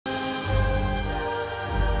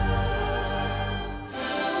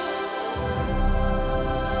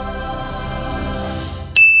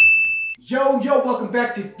Yo, welcome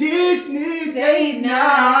back to Disney Date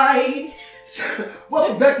Nite.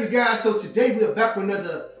 Welcome back, you guys. So today we are back with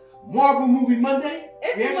another Marvel Movie Monday.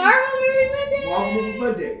 It's Marvel Movie Monday. Movie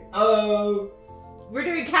Monday. We're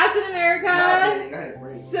doing Captain America. I had a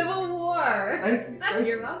break. Civil War. Thank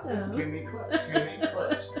You're you. welcome. Give me a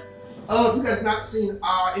clutch. If you guys have not seen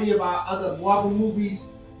any of our other Marvel movies,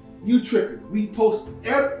 you tripping. We post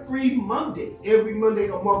every Monday a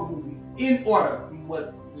Marvel movie in order from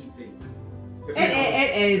what we think.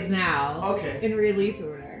 It is now. Okay. In release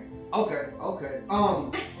order. Okay.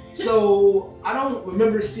 So I don't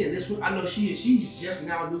remember seeing this one. I know she's just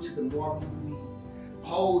now new to the Marvel movie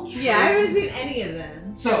whole trip. Yeah, I haven't seen any of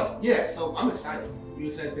them. So I'm excited. You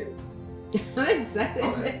excited, baby? I'm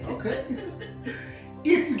excited. Okay.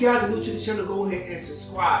 If you guys are new to the channel, go ahead and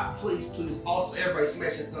subscribe, please. Also, everybody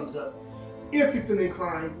smash that thumbs up if you feel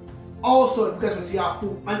inclined. Also, if you guys want to see our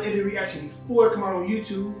full unedited reaction before it come out on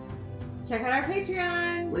YouTube, check out our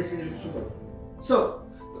Patreon. links in the description below. So,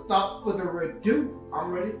 without further ado,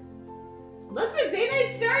 I'm ready. Let's get date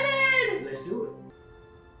night started. Let's do it.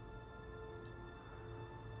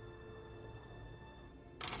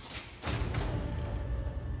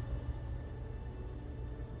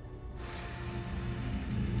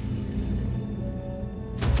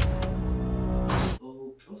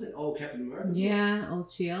 Old Captain America. Yeah, old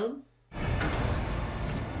Shield.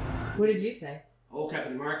 What did you say? Old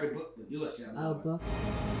Captain America book, but you'll see. Oh, book.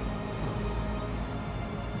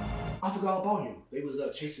 I forgot about him. They was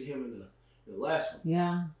chasing him in the last one.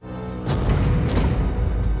 Yeah.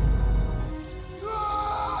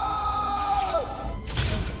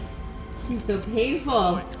 She's so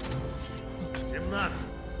painful. 17.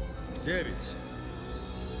 9.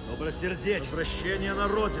 Добросердечие. Возвращение на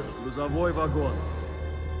родину. Грузовой вагон.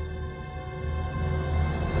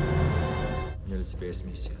 У меня для тебя есть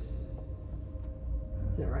миссия.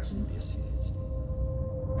 Is it Russian? Без свидетелей.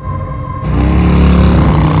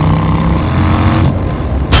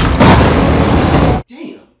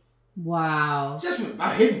 Damn. Wow. Just went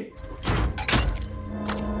by hitting me.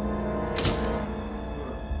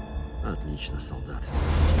 Отлично, солдат.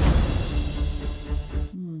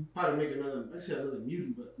 Probably make another, I said another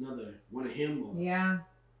mutant, but another one of him or Yeah.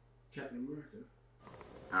 Captain America.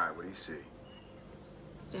 Alright, what do you see?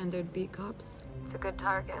 Standard beat cops. It's a good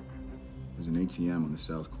target. There's an ATM on the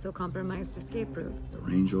south. So compromised escape routes. The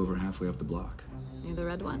Range Rover halfway up the block. Near the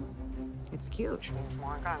red one? It's cute.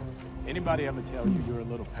 More guns. Anybody ever tell you you're a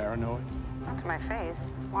little paranoid? Not to my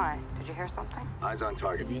face. Why? Did you hear something? Eyes on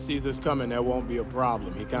target. If he sees us coming, that won't be a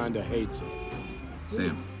problem. He kinda hates it.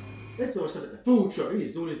 Sam. They throwing stuff at the food truck. He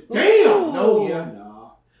is doing this. Damn!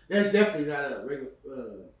 No. That's definitely not a regular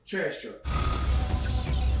trash truck.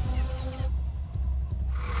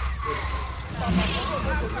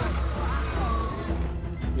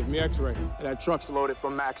 Give me X-ray. That truck's loaded for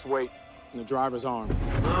max weight, and the driver's armed.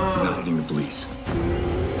 He's not hitting the police.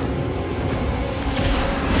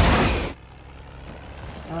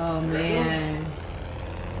 Oh, man.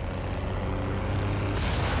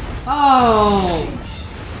 Oh.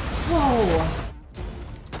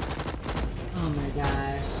 Oh my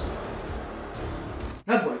gosh.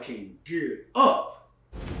 That boy came geared up.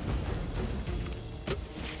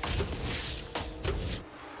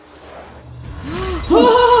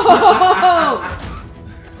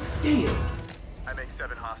 Damn. I make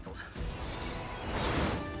 7 hostiles.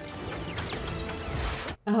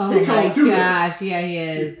 Oh He my called too, gosh. Yeah, he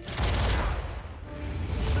is.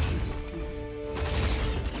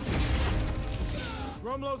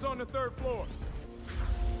 Rumlow's on the 3rd floor.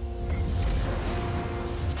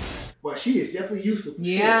 Well, she is definitely useful for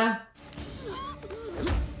Yeah.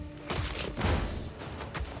 sure.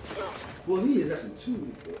 Well, he is. That's some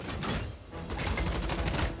tools, boy.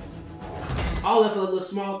 All that for a little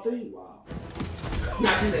small thing. Wow.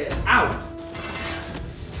 Knock his ass out.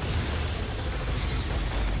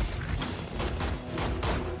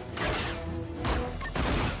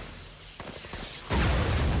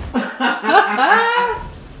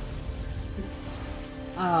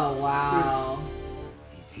 Oh, wow.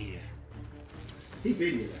 He's here. He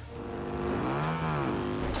been here.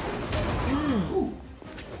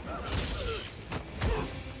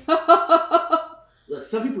 Look,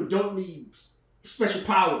 some people don't need special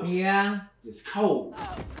powers. Yeah. It's cold.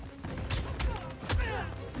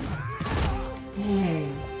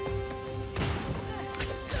 Dang.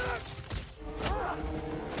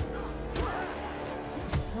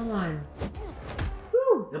 Come on.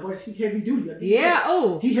 Woo. That boy, he heavy duty. Yeah.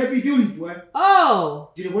 Oh. He heavy duty, boy.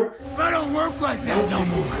 Oh. Did it work? I don't work like that no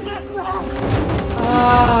more.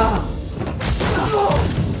 Ah.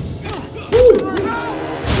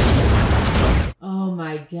 Oh my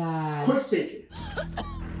my gosh. Quick thinking.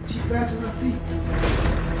 She fast on her feet.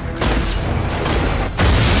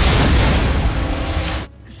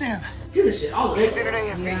 Sam, Get this shit. All of it.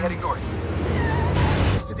 heading north.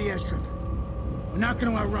 Let's do the airstrip. We're not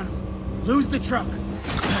gonna outrun him. Lose the truck.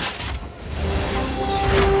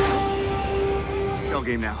 Shell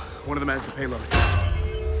game now. One of them has the payload.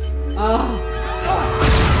 Oh.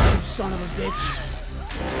 You son of a bitch.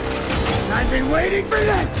 I've been waiting for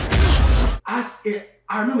this!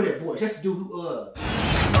 I remember that voice. That's the dude who,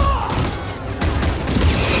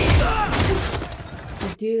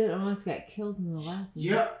 The dude that almost got killed in the last one.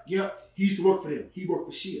 Yep. He used to work for them. He worked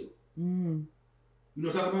for S.H.I.E.L.D. Mm. You know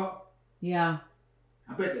what I'm talking about? Yeah.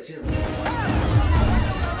 I bet that's him.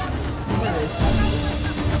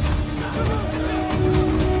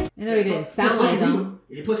 I know he didn't sound like him.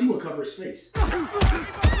 Yeah, plus he wouldn't cover his face.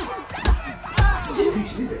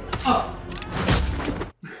 Piece his ass up.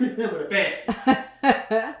 With a bastard.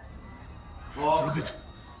 Drop it.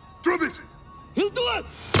 Drop it. He'll do it!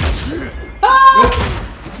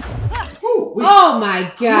 Ooh, wait. Oh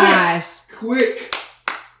my gosh. Quick.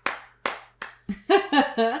 Come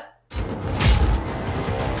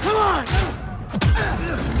on!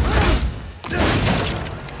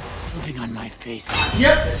 Living on my face.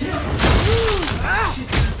 Yep, that's him.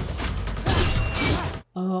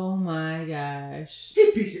 Oh my gosh.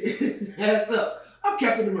 He pieced his ass up. I'm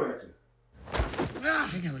Captain America. I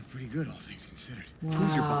think I look pretty good, all things considered.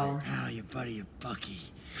 Who's your buddy? Wow. Oh, your buddy, your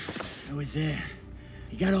Bucky. I was there.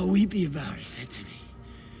 He got all weepy about it, said to me,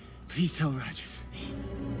 please tell Rogers.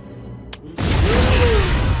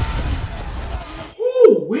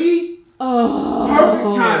 Ooh, wee. Oh.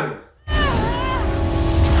 Perfect timing.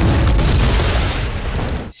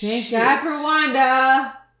 Thank God for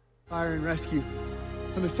Wanda. Fire and rescue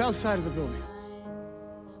on the south side of the building.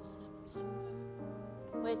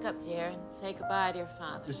 Wake up, dear, and say goodbye to your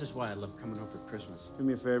father. This is why I love coming over at Christmas. Do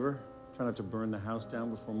me a favor. Try not to burn the house down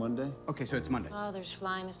before Monday. Okay, so it's Monday. Father's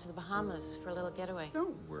flying us to the Bahamas for a little getaway.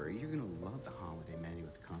 Don't worry, you're gonna love the holiday menu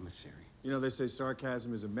with the commissary. You know, they say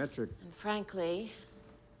sarcasm is a metric. And frankly,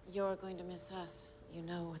 you're going to miss us. You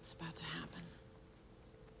know what's about to happen.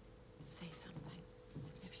 Say something.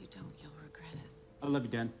 If you don't, you'll regret it. I love you,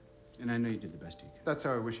 Dan, and I know you did the best you could. That's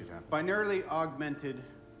how I wish it happened. Binarily augmented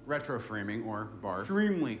retroframing, or BARF,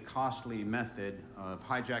 extremely costly method of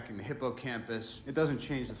hijacking the hippocampus. It doesn't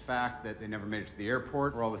change the fact that they never made it to the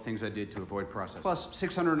airport or all the things I did to avoid process. Plus,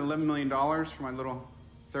 $611 million for my little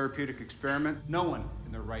therapeutic experiment. No one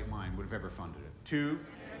in their right mind would have ever funded it. To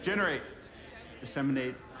generate,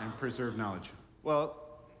 disseminate, and preserve knowledge. Well,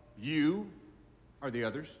 you are the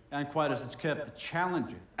others. And quiet as it's kept, the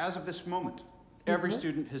challenge. As of this moment, every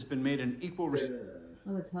student has been made an equal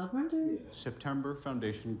Oh, the teleprompter? September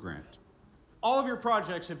Foundation grant. All of your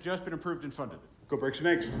projects have just been approved and funded. Go break some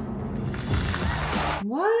eggs.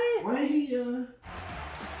 What? Why did he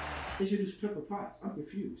introduce Pepper Potts? I'm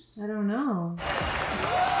confused. I don't know.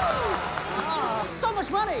 So much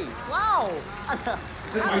money! Wow! Out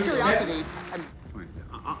of curiosity, Fine.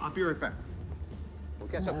 I'll be right back. we'll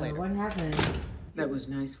catch up later. What happened? That was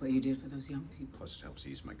nice what you did for those young people. Plus, it helps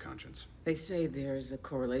ease my conscience. They say there's a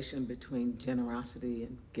correlation between generosity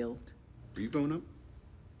and guilt. Are you going up?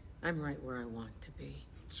 I'm right where I want to be.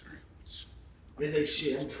 Sorry. This ain't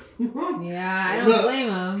shit. Yeah, I don't blame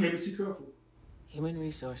him. Can't be too careful. Human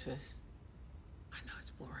resources. I know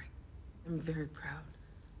it's boring. I'm very proud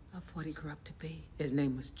of what he grew up to be. His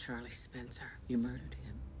name was Charlie Spencer. You murdered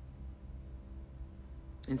him.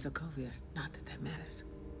 In Sokovia, not that that matters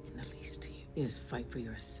in the least to you, is fight for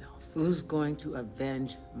yourself. Who's going to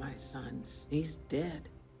avenge my sons? He's dead.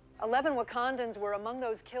 11 Wakandans were among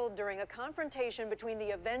those killed during a confrontation between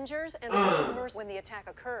the Avengers and the Boomers when the attack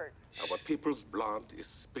occurred. Our people's blood is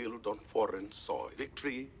spilled on foreign soil.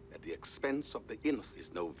 Victory at the expense of the innocent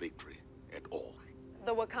is no victory at all.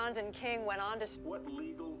 The Wakandan king went on to... What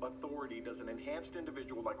legal authority does an enhanced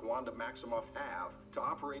individual like Wanda Maximoff have to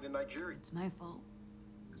operate in Nigeria? It's my fault.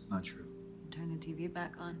 That's not true. Turn the TV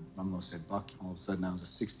back on. Mamo said Bucky. All of a sudden, I was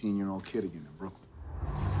a 16-year-old kid again in Brooklyn.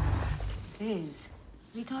 Liz,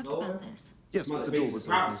 we talked about this. Yes, but the door was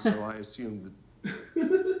open, so I assumed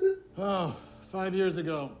that... Oh, 5 years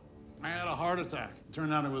ago, I had a heart attack. It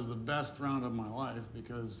turned out it was the best round of my life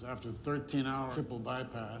because after 13-hour triple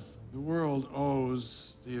bypass, the world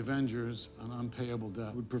owes the Avengers an unpayable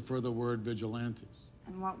debt. Would prefer the word vigilantes.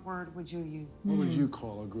 And what word would you use? What would you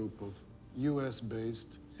call a group of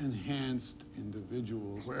US-based, enhanced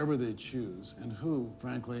individuals, wherever they choose, and who,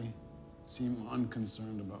 frankly, seem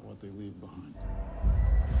unconcerned about what they leave behind?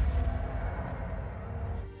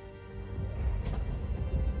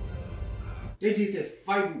 They did that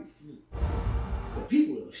fighting for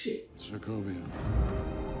people though. Shit. Sokovia.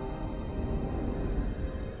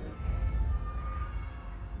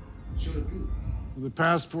 Sure look good. For the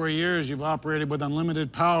past 4 years, you've operated with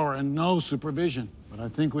unlimited power and no supervision. But I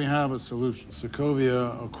think we have a solution.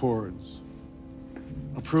 Sokovia Accords.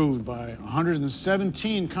 Approved by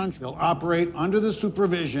 117 countries. They'll operate under the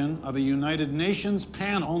supervision of a United Nations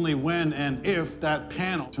panel only when and if that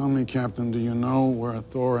panel. Tell me, Captain, do you know where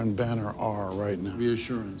Thor and Banner are right now?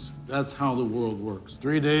 Reassurance. That's how the world works.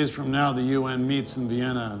 3 days from now, the UN meets in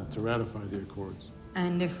Vienna to ratify the Accords.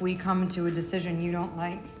 And if we come to a decision you don't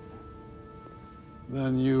like?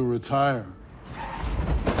 Then you retire.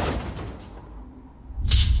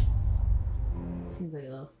 Seems like a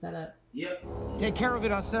little setup. Yep. Take care of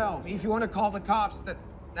it ourselves. If you want to call the cops,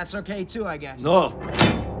 that's okay too, I guess. No.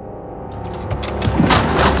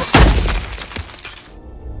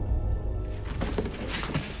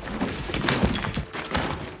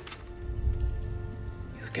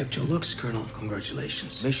 You've kept your looks, Colonel.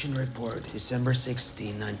 Congratulations. Mission report, December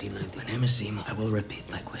 16, 1990. My name is Emo. I will repeat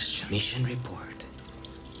my question. Mission report.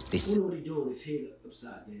 I wonder what he doing with his head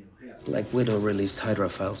upside down. Black Widow released Hydra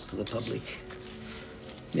files to the public.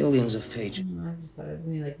 Millions of pages. I just thought it was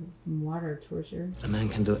gonna be like some water torture. A man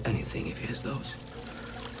can do anything if he has those.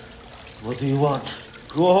 What do you want?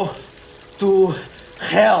 Go to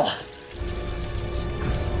hell.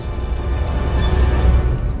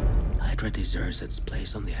 Hydra deserves its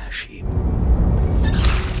place on the ash heap.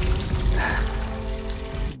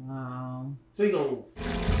 Wow. So you gonna...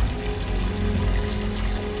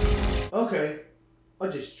 Okay.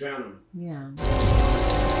 I'll just drown him. Yeah.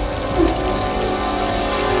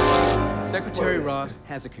 Secretary Ross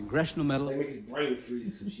has a congressional medal. Like make his brain freeze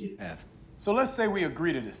and some shit. So let's say we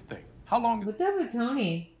agree to this thing. How long? What's up with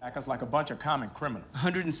Tony? Act us like a bunch of common criminals.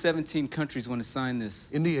 117 countries want to sign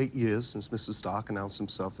this. In the 8 years since Mr. Stark announced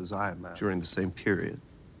himself as Iron Man, during the same period,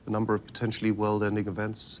 the number of potentially world-ending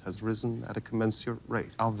events has risen at a commensurate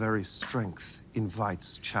rate. Our very strength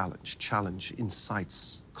invites challenge. Challenge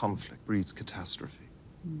incites conflict, breeds catastrophe.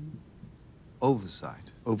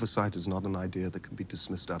 Oversight. Oversight is not an idea that can be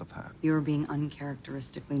dismissed out of hand. You're being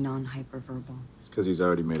uncharacteristically non-hyperverbal. It's because he's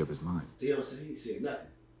already made up his mind. You know what I'm saying? He said nothing.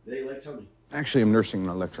 They ain't like Tony. Actually, I'm nursing an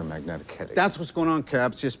electromagnetic headache. That's what's going on,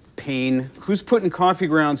 Cap. It's just pain. Who's putting coffee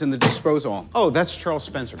grounds in the disposal? Oh, that's Charles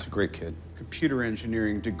Spencer. He's a great kid. Computer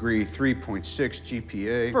engineering degree, 3.6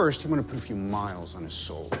 GPA. First, he wanted to put a few miles on his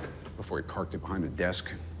soul before he parked it behind a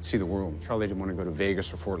desk. See the world. Charlie didn't want to go to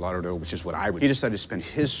Vegas or Fort Lauderdale, which is what I would. He decided to spend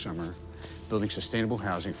his summer building sustainable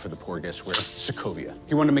housing for the poor. Guess where? Sokovia.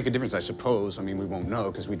 He wanted to make a difference, I suppose. I mean, we won't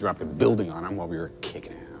know because we dropped a building on him while we were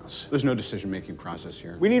kicking ass. There's no decision-making process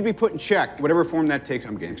here. We need to be put in check. Whatever form that takes,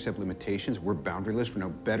 I'm going to accept limitations. We're boundaryless. We're no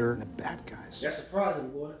better than the bad guys. That's surprising,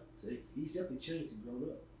 boy. See, he's definitely changed and grown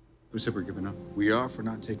up. Who said we're giving up? We are for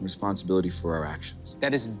not taking responsibility for our actions.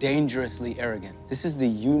 That is dangerously arrogant. This is the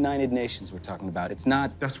United Nations we're talking about. It's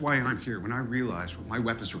not... That's why I'm here. When I realized what my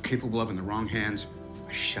weapons were capable of in the wrong hands,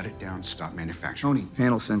 I shut it down, stopped manufacturing. Tony,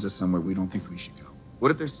 panel sends us somewhere we don't think we should go. What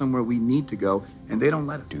if there's somewhere we need to go and they don't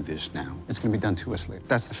let us? Do this now. It's going to be done to us later.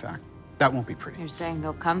 That's the fact. That won't be pretty. You're saying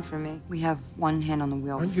they'll come for me. We have one hand on the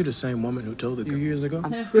wheel. Aren't you the same woman who told it a few years ago?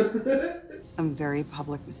 Some very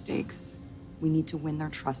public mistakes. We need to win their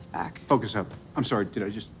trust back. Focus up. I'm sorry, did I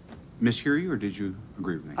just mishear you or did you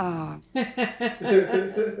agree with me? That's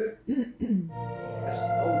his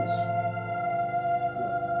oldest.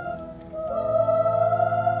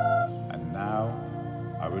 And now,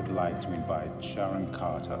 I would like to invite Sharon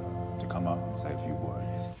Carter to come up and say a few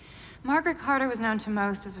words. Margaret Carter was known to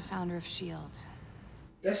most as a founder of S.H.I.E.L.D.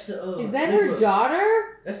 That's the, Is that her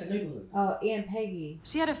daughter? That's the neighborhood. Oh, Aunt Peggy.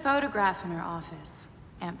 She had a photograph in her office.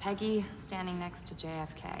 Aunt Peggy standing next to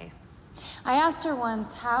JFK. I asked her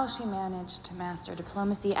once how she managed to master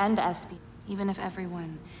diplomacy and espionage. Even if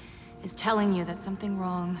everyone is telling you that's something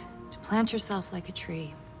wrong, to plant yourself like a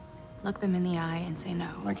tree. Look them in the eye and say no.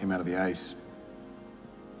 When I came out of the ice,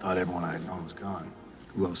 thought everyone I had known was gone.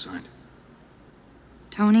 Who else signed?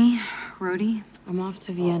 Tony, Rhodey, I'm off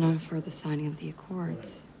to Vienna for the signing of the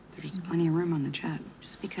Accords. There's plenty of room on the jet.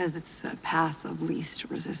 Just because it's the path of least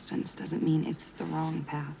resistance doesn't mean it's the wrong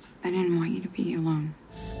path. I didn't want you to be alone.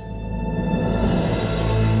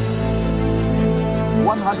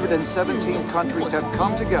 117 countries have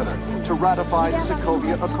come together to ratify the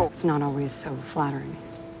Sokovia Accord. It's not always so flattering.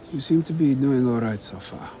 You seem to be doing all right so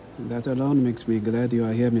far. And that alone makes me glad you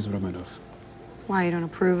are here, Ms. Romanov. Why, you don't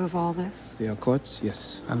approve of all this? The Accords,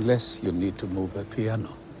 yes. Unless you need to move a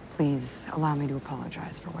piano. Please allow me to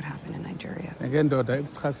apologize for what happened in Nigeria. When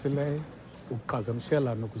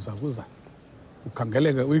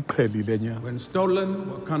stolen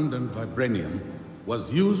Wakandan vibranium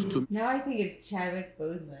was used to... Now I think it's Chadwick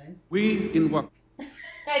Boseman. We in Wakanda.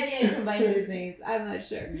 I think I combined his names. I'm not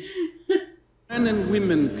sure. Men and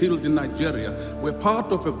women killed in Nigeria were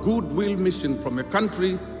part of a goodwill mission from a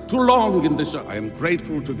country too long in the shadows. I am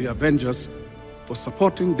grateful to the Avengers for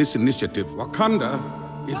supporting this initiative. Wakanda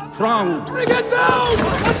is proud. Bring us down!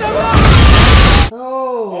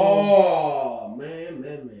 Oh, man.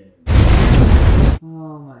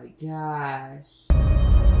 Oh my gosh.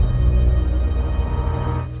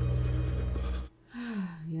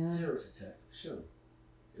 Yeah. Terrorist attack. Sure.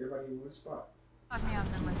 Everybody in one spot. Lock me off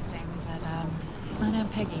the listing, but not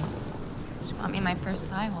Aunt Peggy. She want me my first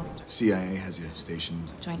thigh holster. CIA has you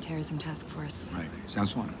stationed. Joint Terrorism Task Force. Right.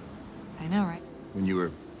 Sounds fun. I know, right? When you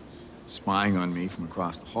were spying on me from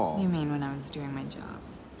across the hall. You mean when I was doing my job?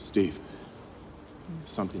 Steve,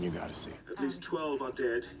 something you gotta see. At least 12 are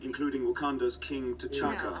dead, including Wakanda's King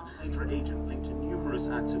T'Chaka, a Hydra agent linked to numerous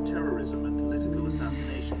acts of terrorism and political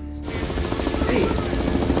assassinations.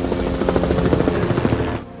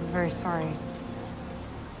 I'm very sorry.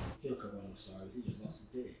 He'll come out, I'm sorry. He just lost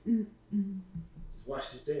his dad. Just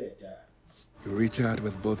watched his dad die. You reach out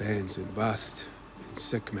with both hands and Bast and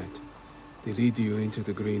Sekhmet. They lead you into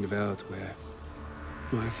the green veldt where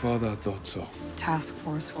my father thought so. Task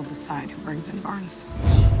force will decide who brings in Barnes.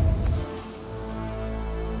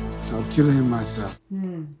 I'll kill him myself.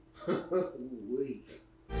 Weak.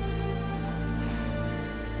 I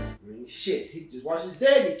mean, shit, he just watched his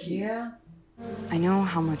dad get killed. Yeah. I know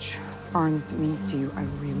how much Barnes means to you. I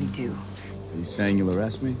really do. Are you saying you'll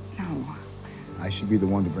arrest me? No. I should be the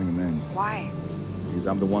one to bring him in. Why? Because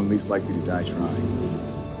I'm the one least likely to die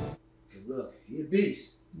trying. Hey, look, he a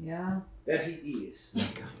beast. Yeah. That he is.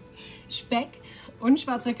 Speck und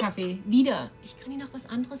schwarzer Kaffee. Wieder. Ich kann Ihnen noch was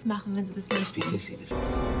anderes machen, wenn Sie das möchten. Bitte Sie das.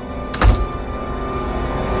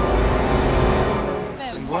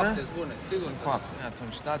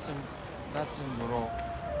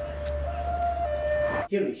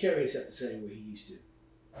 He don't carry himself the same way he used to.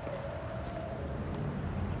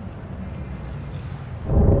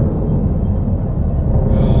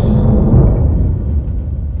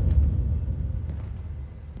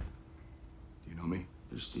 Do you know me?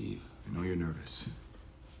 You're Steve. I know you're nervous.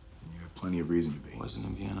 And you have plenty of reason to be. I wasn't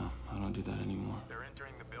in Vienna. I don't do that anymore. They're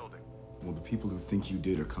entering the building. Well, the people who think you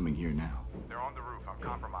did are coming here now. They're on the roof. I'm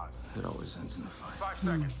compromised. It always ends in a fight. 5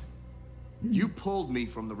 seconds. You pulled me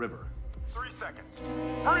from the river. 3 seconds.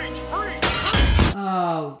 Breach!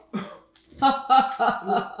 Oh.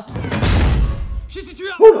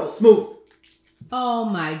 Hold on, smooth. Oh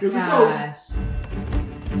my Here we go. gosh.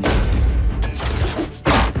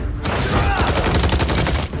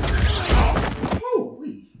 Ooh,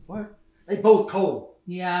 what? They both cold.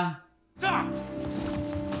 Yeah. Stop!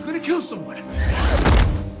 I'm gonna kill someone.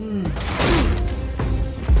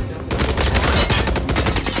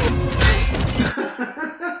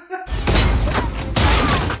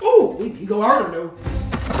 Ooh, he gonna hurt him though.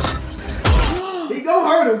 He gonna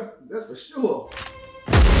hurt him. That's for sure.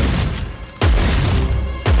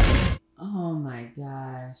 Oh my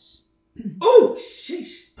gosh. Ooh,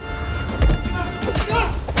 sheesh.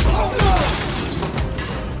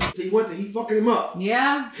 See what? He fucking him up.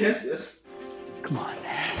 Yeah. Yes. Come on.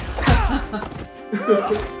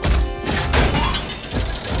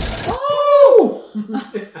 Ooh.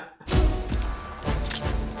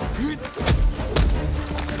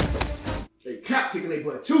 They cap kicking their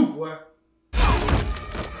butt too, boy.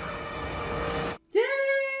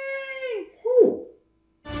 Dang. Ooh.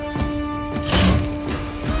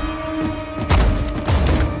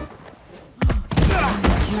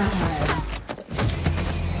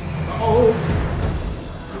 Uh-oh.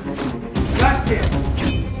 Got him.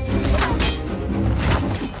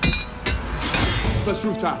 Let's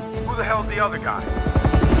rooftop. Who the hell's the other guy?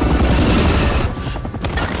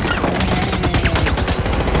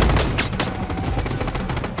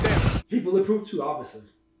 He bulletproof too, obviously.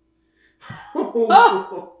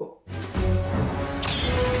 Oh.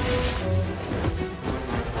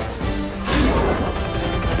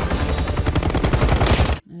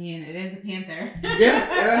 I mean, it is a panther.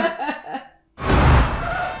 Yeah.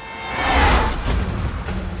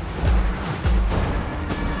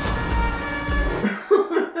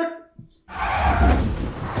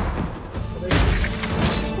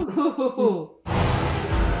 Ooh.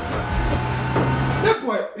 That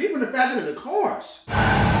boy, he running faster than the cars.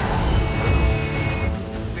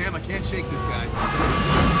 Sam, I can't shake this guy.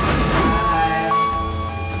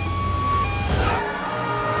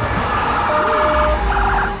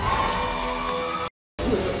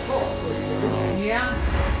 Yeah.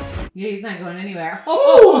 Yeah, he's not going anywhere.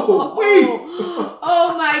 Oh, wait.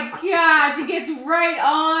 Oh my gosh, he gets right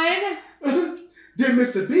on. Didn't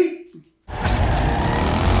miss a beat.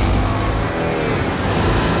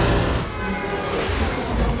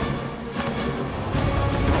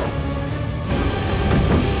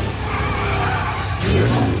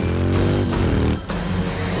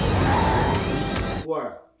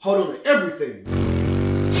 Boy, hold on to everything.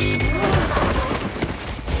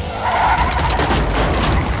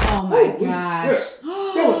 Oh my gosh.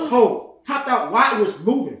 That was cold. Hopped out while it was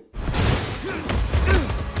moving.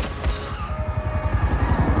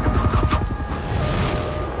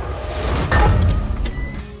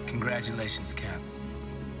 Congratulations, Cap.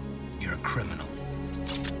 You're a criminal.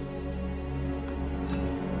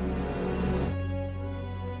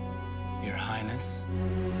 Your Highness.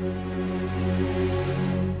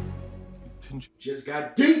 Just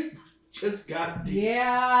got deep. Just got deep.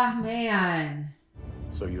 Yeah, man.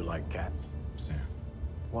 So you like cats? Sam.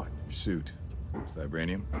 What? Your suit.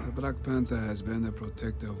 Vibranium? The Black Panther has been the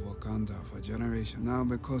protector of Wakanda for generations. Now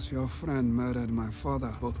because your friend murdered my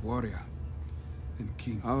father, both warrior and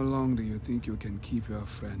king, how long do you think you can keep your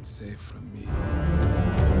friend safe from me?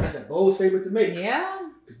 That's a bold statement to make. Yeah.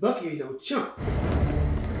 Because Bucky ain't no chump.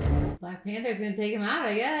 Black Panther's gonna take him out,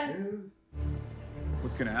 I guess. Yeah.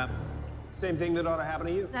 What's gonna happen? Same thing that ought to happen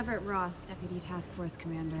to you. It's Everett Ross, Deputy Task Force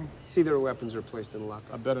Commander. See their weapons are placed in the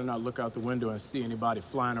locker. I better not look out the window and see anybody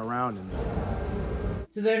flying around in there.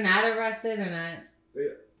 So they're not arrested or not? Yeah.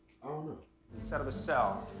 I don't know. Instead of a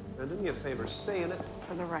cell. Now do me a favor, stay in it.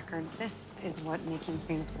 For the record, this is what making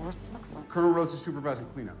things worse looks like. Colonel Rhodes is supervising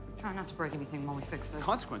cleanup. Try not to break anything while we fix this.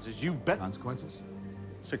 Consequences? You bet. Consequences?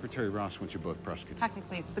 Secretary Ross wants you both prosecuted.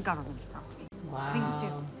 Technically, it's the government's property. Wow. Things do.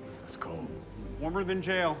 It's cold. Warmer than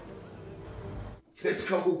jail. It's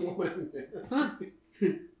cold.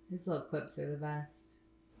 His little quips are the best.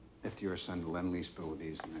 FDR signed the Lend-Lease bill with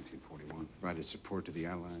these in 1941. Provided support to the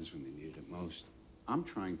Allies when they needed it most. I'm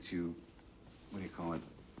trying to, what do you call it?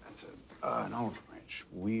 That's an olive branch.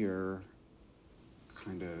 We're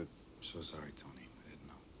kind of, so sorry, Tony. I didn't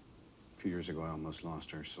know. A few years ago, I almost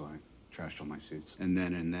lost her, so I trashed all my suits. And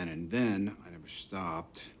then, I never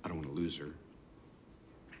stopped. I don't want to lose her.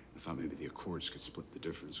 I thought maybe the Accords could split the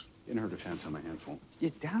difference. In her defense, I'm a handful.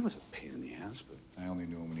 Your dad was a pain in the ass, but I only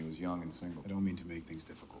knew him when he was young and single. I don't mean to make things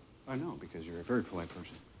difficult. I know, because you're a very polite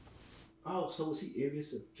person. Oh, so was he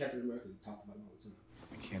envious of Captain America? He talked about him all the time.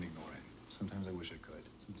 I can't ignore it. Sometimes I wish I could.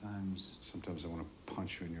 Sometimes I want to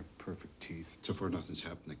punch you in your perfect teeth. So far, nothing's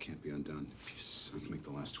happened that can't be undone. If we can make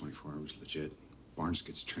the last 24 hours legit, Barnes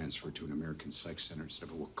gets transferred to an American psych center instead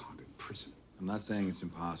of a Wakandan prison. I'm not saying it's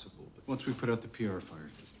impossible, but Once we put out the PR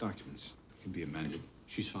fire, these documents can be amended.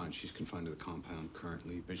 She's fine. She's confined to the compound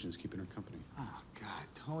currently. Vision's keeping her company. Oh, God,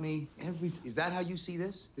 Tony, is that how you see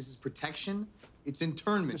this? This is protection? It's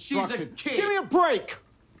internment. It's She's a structured. kid. Give me a break!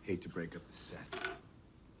 hate to break up the set.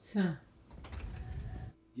 Huh.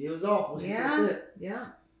 Deal's off. What's he Yeah. said?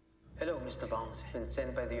 Yeah. Hello, Mr. Barnes. Been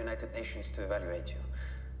sent by the United Nations to evaluate you.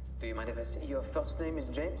 Do you mind if I say your first name is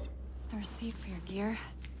James? The receipt for your gear.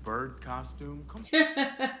 Bird costume? Come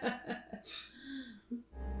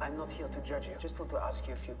I'm not here to judge you. Just want to ask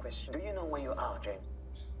you a few questions. Do you know where you are, James?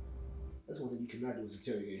 That's one thing you cannot do is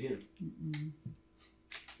interrogate him.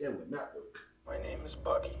 That would not work. My name is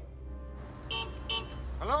Bucky.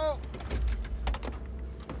 Hallo?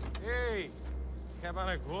 Hey, ik heb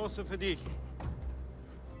een große für dich.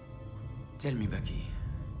 Tell me, Bucky.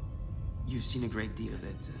 You've seen a great deal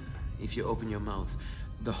that if you open your mouth,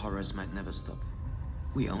 the horrors might never stop.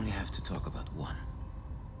 We only have to talk about one.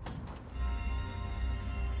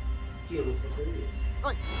 He'll look for who it is.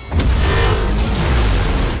 Hey.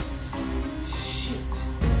 Shit.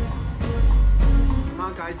 Come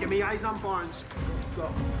on, guys, get me eyes on Barnes.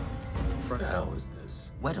 Go. What the hell is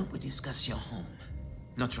this? Why don't we discuss your home?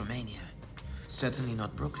 Not Romania. Certainly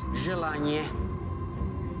not Brooklyn. Желание.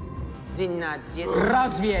 Зинадзит.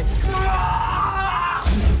 Развед.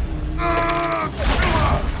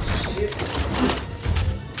 Shit.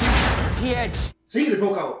 Печь. So he could have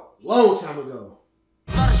broke out a long time ago.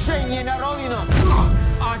 Вторжение на родину.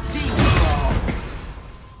 Один.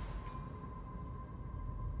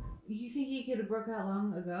 You think he could have broke out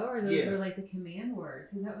long ago, or those were like the command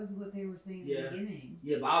words? Because that was what they were saying in the beginning.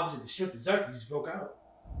 Yeah, but obviously the strength of Zerk just broke out.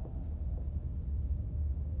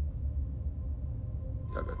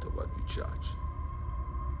 Я готов отвечать.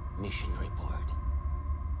 Mission report.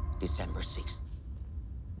 December 6th.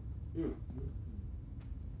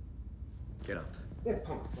 Get up. That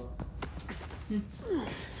punk fuck.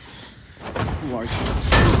 Who are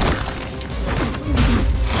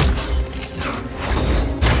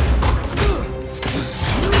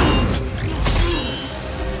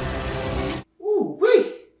Ooh,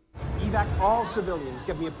 wee! Evac All civilians,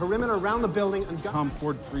 get me a perimeter around the building and... Tom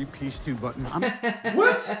Ford 3-piece 2 button.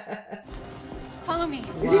 What? Follow me.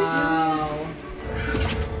 Wow.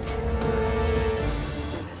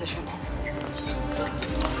 Position.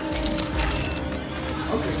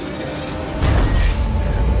 Okay.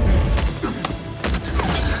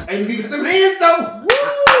 And you get them hands though.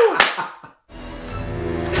 Woo!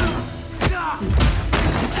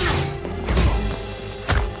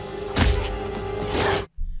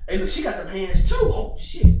 Hey, look, she got them hands too. Oh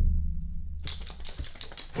shit.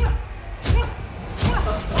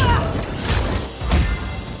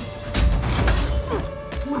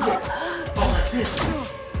 Who's that? Oh, that bitch.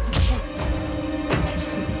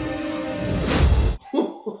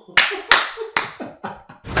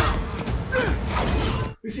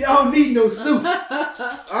 You see, I don't need no suit.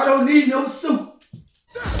 I don't need no suit.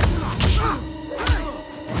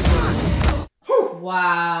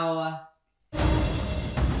 Wow.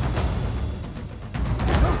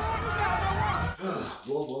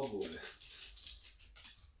 Boy.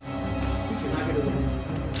 He cannot get away.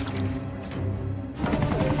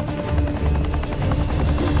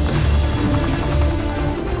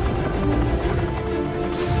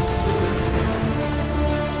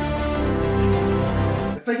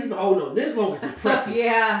 The fact he's been holding on this long is impressive.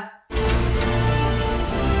 Yeah.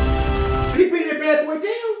 He bring that bad boy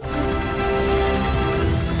down.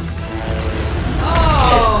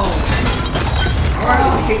 Oh. All right,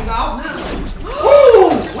 he kicks off now. Ooh,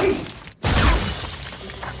 wait.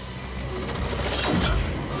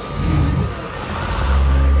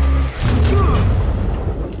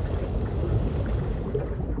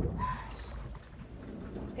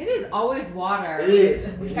 It is always water. It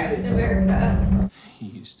is. Captain America. He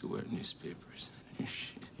used to wear newspapers. You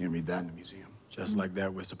can read that in the museum. Just like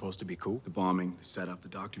that, we're supposed to be cool? The bombing, the setup, the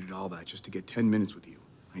doctor did all that just to get 10 minutes with you.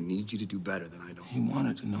 I need you to do better than I don't. He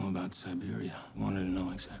wanted to know about Siberia. He wanted to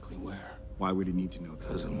know exactly where. Why would he need to know that?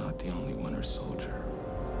 Because I'm not the only winter soldier.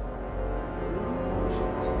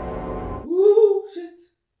 Ooh, shit.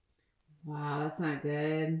 Wow, that's not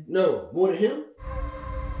good. No, more than him?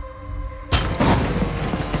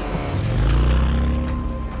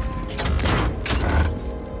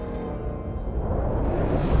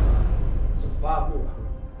 So 5 more.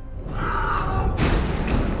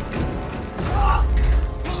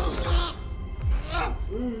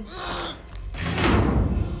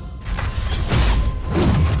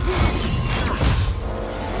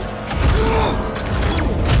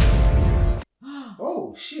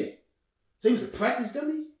 Oh, shit. So he was a practice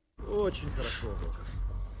dummy? Очень хорошо, Волков.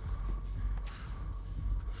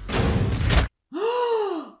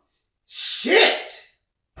 Shit!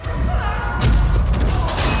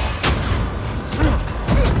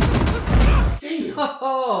 Damn.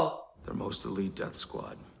 Oh. Their most elite death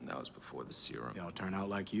squad. And that was before the serum. Y'all turn out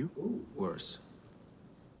like you? Ooh. Worse.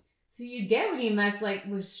 So you get when you mess like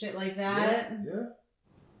with shit like that. Yeah.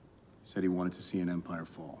 Said he wanted to see an empire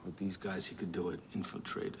fall. With these guys, he could do it.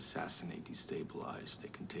 Infiltrate, assassinate, destabilize. They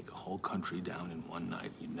can take a whole country down in one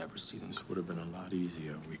night. You'd never see them. This would have been a lot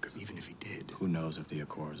easier if we could. Even if he did. Who knows if the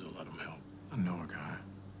Accords will let him help? I know a guy.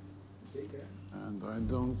 And I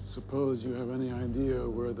don't suppose you have any idea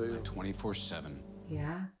where they are. 24/7.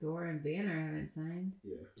 Yeah, Thor and Banner haven't signed.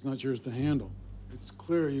 Yeah. It's not yours to handle. It's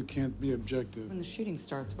clear you can't be objective. When the shooting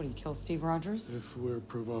starts, what, do you kill Steve Rogers? If we're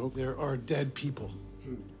provoked, there are dead people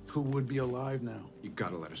who would be alive now. You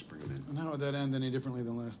gotta let us bring him in. And how would that end any differently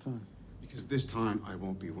than last time? Because this time, I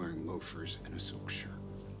won't be wearing loafers and a silk shirt.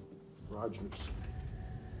 Rogers.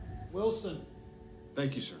 Wilson.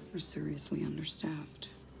 Thank you, sir. We're seriously understaffed.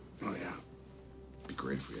 Oh, yeah. Be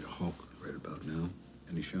great if we had a Hulk right about now.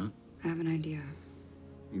 Any shot? I have an idea.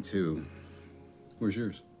 Me too. Where's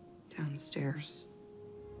yours? Downstairs.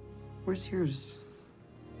 Where's yours?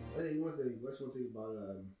 I think what's one thing about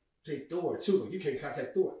say Thor too? Like you can't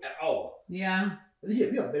contact Thor at all. Yeah. I think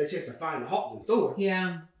you have a better chance to find the Hulk than Thor.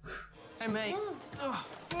 Yeah. Hey, mate.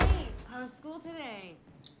 Hey, how's school today?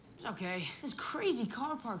 It's okay. This crazy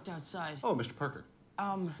car parked outside. Oh, Mr. Parker.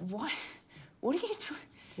 What? What are you doing?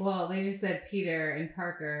 Well, they just said Peter and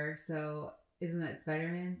Parker, so isn't that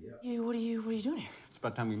Spider-Man? Yeah. Yeah, what are you doing here? It's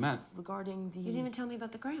about time we met. Regarding the... You didn't even tell me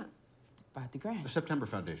about the grant. About the grant. The September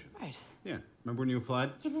Foundation. Right. Yeah. Remember when you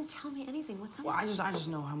applied? You didn't tell me anything. What's up? Well, I just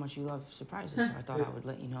know how much you love surprises, so I thought I would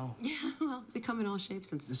let you know. Yeah, well, we come in all shapes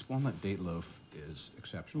since... This walnut date loaf is Let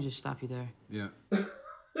exceptional. me just stop you there. Yeah.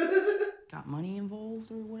 Got money involved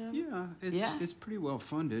or whatever? Yeah, it's pretty well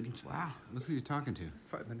funded. Wow. Look who you're talking to.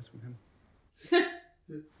 5 minutes with him.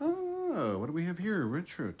 Oh, what do we have here?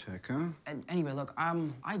 Retro tech, huh? And anyway, look,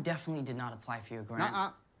 I definitely did not apply for your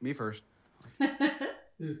grant. Me first.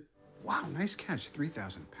 Wow, nice catch.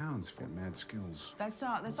 3,000 pounds for mad skills. That's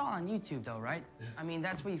all on YouTube, though, right? I mean,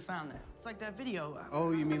 that's where you found that. It's like that video.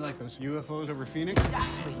 Oh, you mean like those UFOs over Phoenix?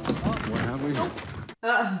 Exactly. What have we?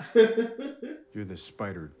 You're the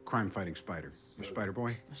spider, crime-fighting spider. You're Spider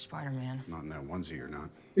Boy? Spider-Man. Not in that onesie, you're not.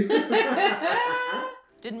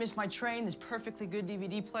 Didn't miss my train. This perfectly good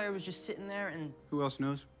DVD player was just sitting there, and... Who else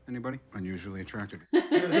knows? Anybody? Unusually attractive.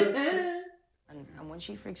 And when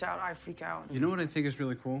she freaks out, I freak out. You know what I think is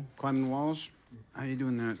really cool? Climbing walls. How you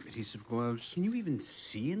doing that? Adhesive gloves. Can you even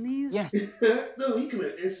see in these? Yes. Dude, you come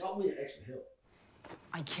and insult me and extra help.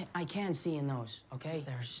 I can see in those, okay?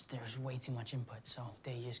 There's way too much input, so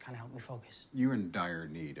they just kind of help me focus. You're in dire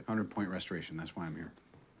need. 100-point restoration. That's why I'm here.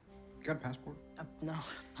 You got a passport? No,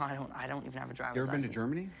 I don't even have a driver's You ever been to license.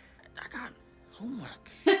 Germany? I got homework.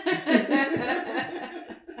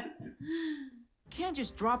 Can't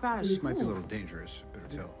just drop out of This school. might be a little dangerous. Better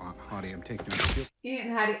tell Aunt Hottie I'm taking you to Aunt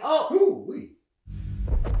Hattie. Oh. Ooh, wee.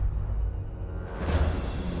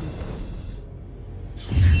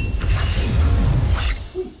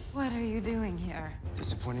 What are you doing here?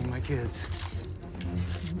 Disappointing my kids.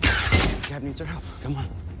 Cab needs our help. Come on.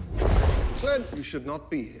 Clint, you should not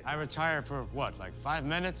be here. I retire for what, like 5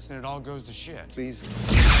 minutes, and it all goes to shit. Please.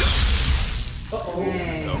 Uh-oh.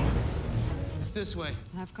 Dang. It's this way.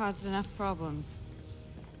 I've caused enough problems.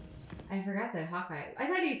 I forgot that Hawkeye. I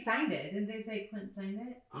thought he signed it. Didn't they say Clint signed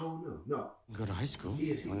it? Oh, no. Go to high school.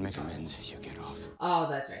 He is. You want to make amends, you get off. Oh,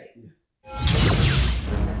 that's right.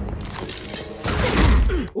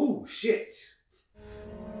 Oh, shit.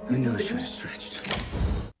 I knew I should have stretched.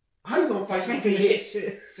 How you gonna fight something you can't hit?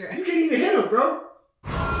 You Stretch. can't even hit him, bro.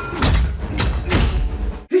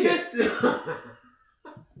 He just...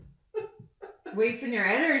 Wasting your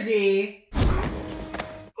energy.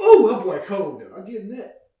 Oh, that boy cold, though. I'll give him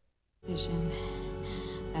that. Vision.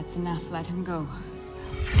 That's enough. Let him go.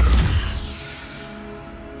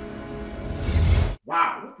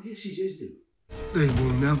 Wow, what the hell she just do? They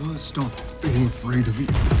will never stop being afraid of you.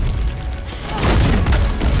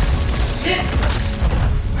 Shit!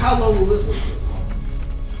 How low will this one go?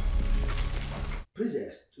 Put his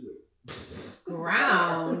ass to it.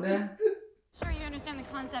 Ground. Sure, you understand the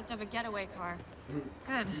concept of a getaway car.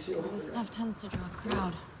 Good. This stuff tends to draw a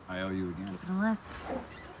crowd. I owe you again. The list.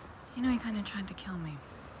 You know, he kind of tried to kill me.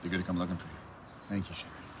 They're gonna come looking for you. Thank you,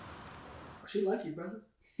 Sharon. She like you, brother.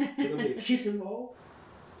 There's gonna be a kiss involved.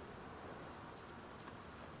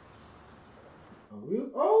 A real?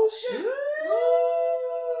 Oh shit!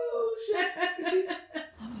 Oh shit!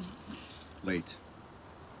 That was Late.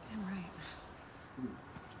 damn right.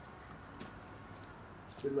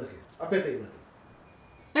 They're looking. I bet they looking.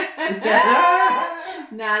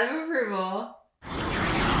 Not of approval.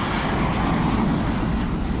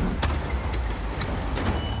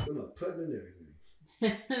 I'm not putting in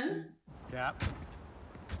everything. Cap.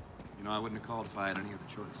 You know, I wouldn't have called if I had any other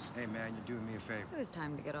choice. Hey, man, you're doing me a favor. It was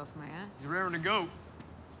time to get off my ass. You're raring to go.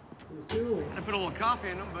 I put a little coffee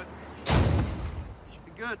in them, but you should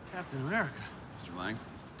be good. Captain America. Mr. Lang.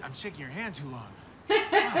 I'm shaking your hand too long.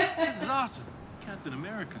 Wow, this is awesome. Captain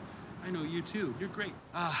America. I know you too. You're great.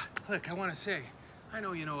 Look, I want to say, I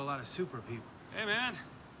know you know a lot of super people. Hey, man.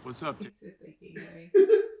 What's up,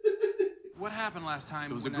 What happened last time?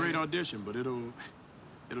 It was a great audition, but it'll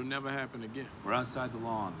never happen again. We're outside the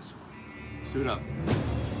law on this one. Suit up.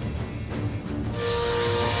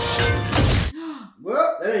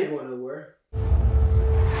 Well, that ain't going nowhere.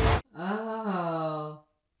 Oh.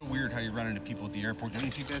 Weird how you run into people at the airport. Don't you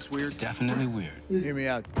think that's weird? Definitely weird. Hear me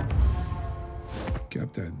out.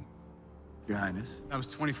 Captain. Your Highness. That was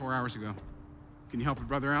 24 hours ago. Can you help a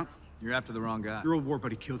brother out? You're after the wrong guy. Your old war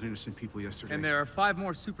buddy killed innocent people yesterday. And there are 5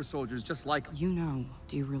 more super soldiers just like him. You know,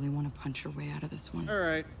 do you really want to punch your way out of this one? All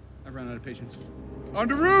right. I've run out of patience. On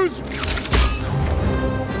to ruse!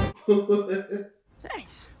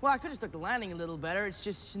 Thanks. Well, I could have stuck the landing a little better. It's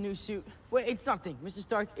just a new suit. Wait, it's nothing, Mr.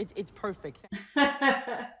 Stark. It's perfect.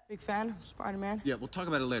 Big fan of Spider-Man. Yeah, we'll talk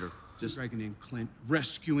about it later. Just dragging in Clint,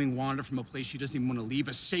 rescuing Wanda from a place she doesn't even want to leave,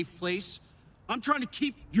 a safe place. I'm trying to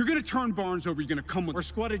keep... You're gonna turn Barnes over, you're gonna come with our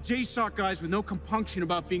squad of JSOC guys with no compunction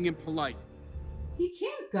about being impolite. He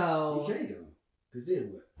can't go. He can't go. Cause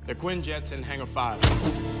then what? The Quinjet's in Hangar 5.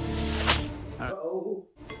 Uh-oh.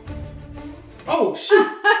 Oh, shit!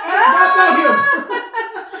 I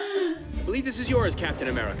I believe this is yours, Captain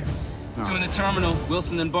America. No. Two in the terminal,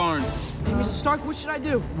 Wilson and Barnes. Hey, Mr. Stark, what should I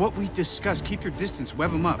do? What we discussed, keep your distance,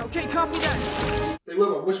 web them up. Okay, copy that. They web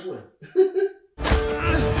up, which one?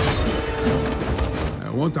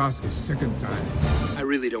 I won't ask a second time. I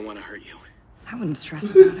really don't want to hurt you. I wouldn't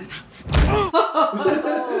stress about it.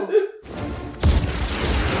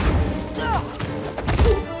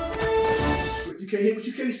 can't hear what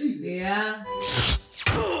you can't see. Yeah.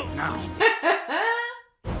 Now.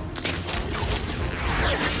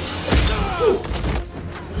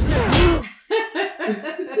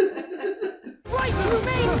 Right to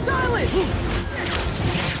remain silent!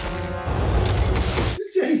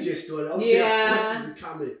 He just started. I'll Yeah. get questions and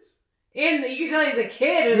comments. And you can tell he's a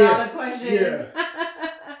kid with all the questions. Yeah.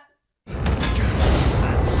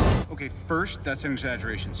 Okay, first, that's an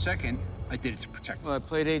exaggeration. Second, I did it to protect you. Well, I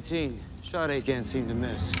played 18. Shot 8 can't seem to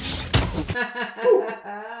miss.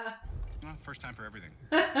 Well, first time for everything.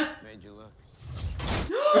 Made you look.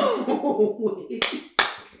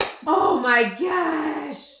 Oh my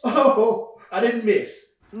gosh. Oh, I didn't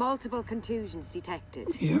miss. Multiple contusions detected.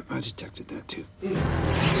 Yeah, I detected that too.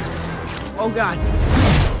 Oh, God.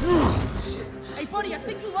 Hey, buddy, I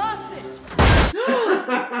think you lost this.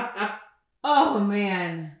 Oh,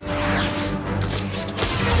 man.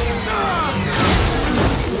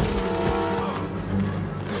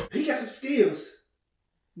 He got some skills.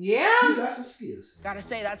 Yeah? He got some skills. Gotta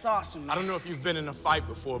say, that's awesome. I don't know if you've been in a fight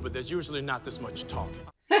before, but there's usually not this much talking.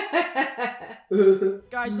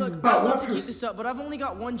 Guys, look, I'd love to keep this up, but I've only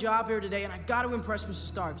got one job here today, and I gotta impress Mr.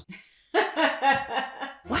 Starks.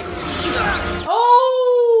 What?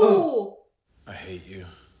 Oh! I hate you.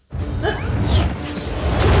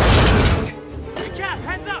 Hey, Cap,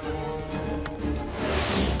 heads up!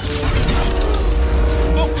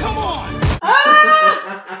 Oh, come on!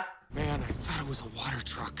 Ah! Man, I thought it was a water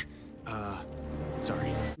truck.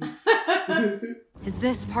 Sorry. Is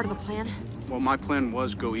this part of the plan? Well, my plan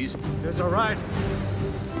was go easy. It's all right.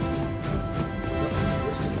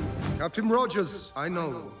 Captain Rogers, I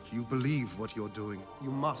know you believe what you're doing.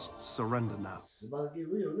 You must surrender now. It's about to get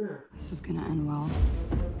real now. This is gonna end well.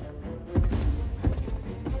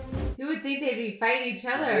 Who would think they'd be fighting each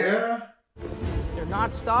other? Yeah. They're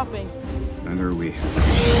not stopping. Neither are we.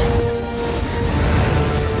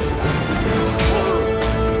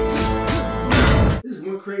 This is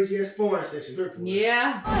one crazy ass sparring session.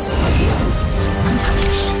 Yeah.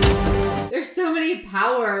 There's so many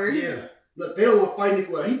powers. Yeah. Look, they don't want to fight Nick.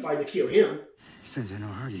 Well, he fighting to kill him. Depends on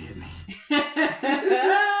how hard you hit me.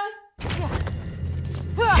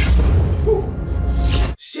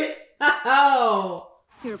 Shit. Oh.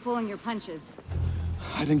 You were pulling your punches.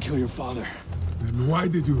 I didn't kill your father. Then why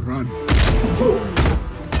did you run?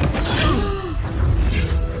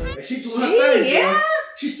 And she doing her thing, yeah. Boy.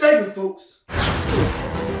 She's saving folks.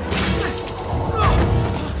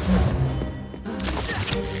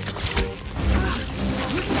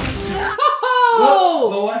 Oh!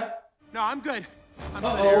 Look, boy. No, I'm good. I'm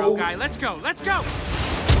the hero guy. Let's go. Let's go.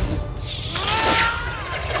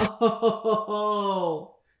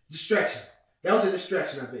 Oh. Distraction. That was a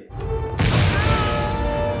distraction, I bet.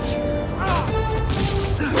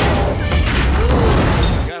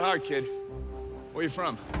 You got hard, kid. Where you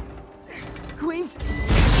from? Queens?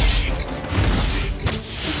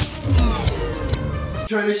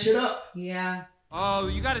 Turn this shit up. Yeah. Oh,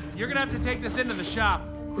 you're gonna have to take this into the shop.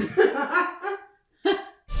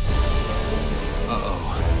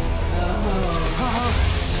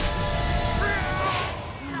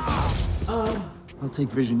 I'll take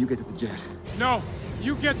Vision, you get to the jet. No,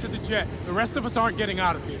 you get to the jet. The rest of us aren't getting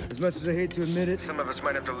out of here. As much as I hate to admit it, Some of us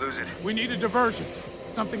might have to lose it. We need a diversion.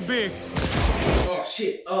 Something big. Oh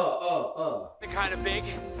shit. Kind of big,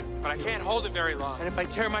 but I can't hold it very long. And if I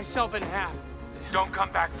tear myself in half, don't come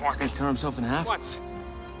back for me. he's gonna tear himself in half? Once.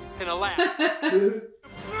 In a lab.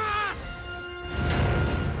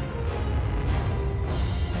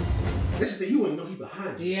 This is the you ain't know he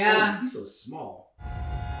behind you. Yeah. Oh, he's so small.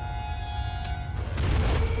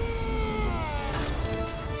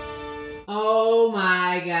 Oh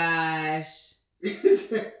my gosh.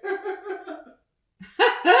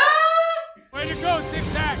 Way to go, Tic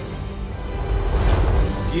Tac!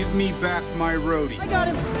 Give me back my roadie. I got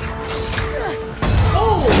him.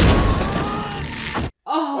 Oh.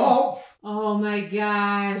 Oh. Oh my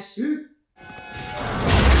gosh.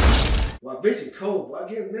 Well, Vision cold, boy. I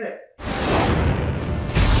give him that.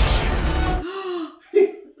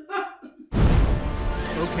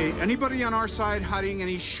 Okay, anybody on our side hiding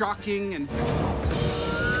any shocking and...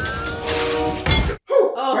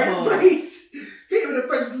 Oh. Right in the face. Hit him in the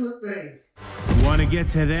face with the little thing. You want to get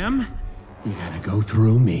to them? You gotta go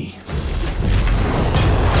through me.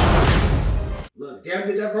 Look, damn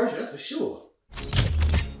good diversion, that's for sure.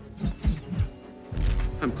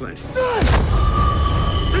 I'm Clint.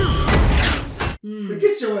 But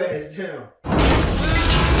get your ass down.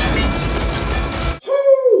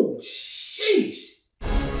 Ooh, sheesh.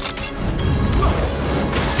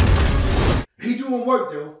 He doing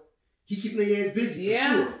work though. He keeping their ass busy for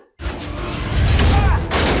sure.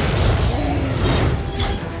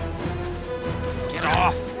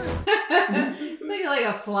 treating it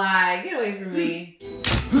like a flag. Get away from me.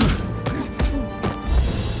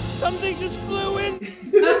 Something just flew in.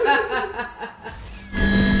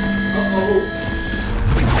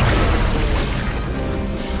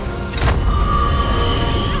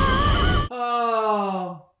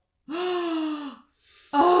 Oh.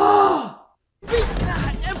 Oh.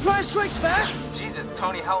 Empire Strikes Back? Jesus,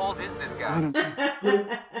 Tony, how old is this guy?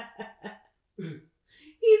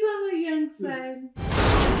 He's on the young side.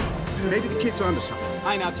 Maybe the kid's onto something. All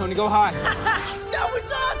right, now, Tony, go high. That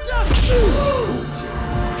was awesome!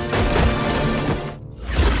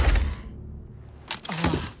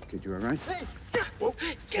 Kid, you all right? Hey, Whoa,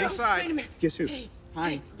 stay aside. Wait a minute. Guess who? Hey. Hi.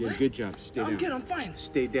 Hey, Did a good job. Stay down. I'm good, I'm fine.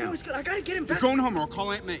 Stay down. No, it's good. I gotta get him You're back. going home or I'll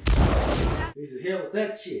call Aunt May. He's a hell with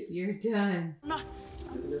that shit. You're done. I'm not.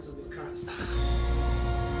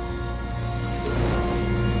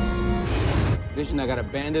 Vision, I got a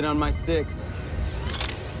bandit on my 6.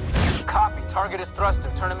 Copy. Target is thruster.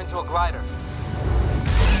 Turn him into a glider.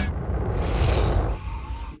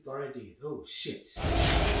 He's already dead. Oh shit.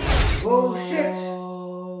 Oh shit.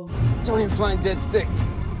 Tony, I'm flying dead stick.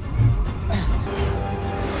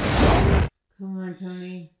 Come on,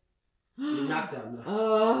 Tony. You're knocked out now.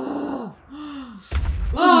 Oh.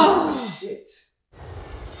 Oh shit.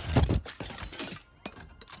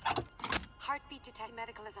 Heartbeat detect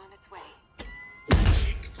medical is on its way.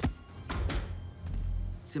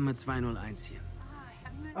 Zimmer 201 hier.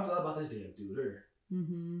 I forgot about this damn dude here.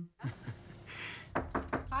 Mm-hmm.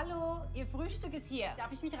 Hallo, Ihr Frühstück ist hier.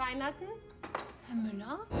 Darf ich mich reinlassen? Herr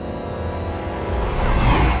Müller?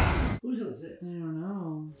 Who the hell is that? I don't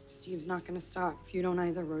know. Steve's not gonna stop. If you don't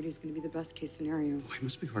either, Rhodey's gonna be the best case scenario. Boy, it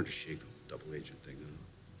must be hard to shake the double agent thing, huh?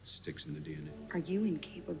 Sticks in the DNA. Are you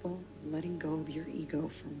incapable of letting go of your ego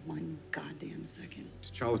for one goddamn second?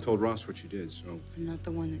 T'Challa told Ross what you did, so I'm not the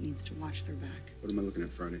one that needs to watch their back. what am I looking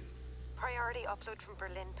at Friday? Priority upload from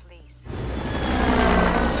Berlin police.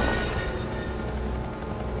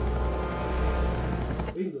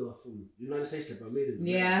 We can go from United States to Berlin.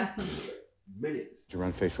 Yeah. Minutes. Did you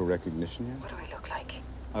run facial recognition yet? What do I look like?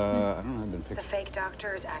 I don't know. I've been The pictured. fake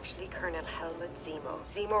doctor is actually Colonel Helmut Zemo.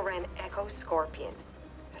 Zemo ran Echo Scorpion,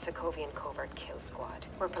 a Sokovian covert kill squad,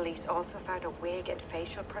 where police also found a wig and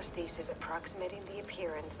facial prosthesis approximating the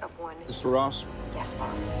appearance of one. Mr. Ross? Yes,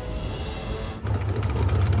 boss.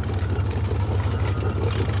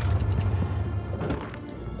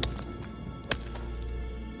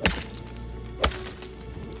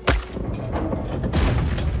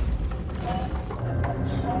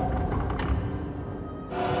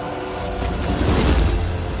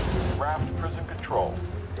 Raft Prison Control.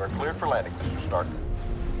 You're cleared for landing, Mr. Stark.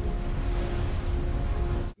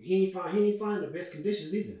 He ain't find the best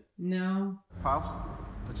conditions either. No. Files?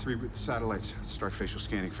 Let's reboot the satellites. Let's start facial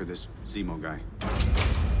scanning for this Zemo guy.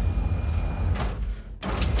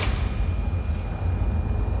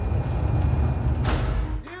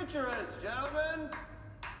 Futurist, gentlemen!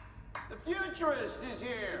 The futurist is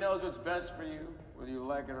here! He knows what's best for you, whether you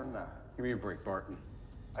like it or not. Give me a break, Barton.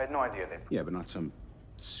 I had no idea they... Yeah, but not some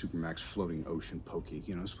Supermax floating ocean pokey.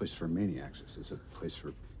 You know, this place is for maniacs. This is a place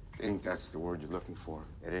for... I think that's the word you're looking for.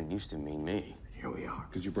 It didn't used to mean me. Here we are.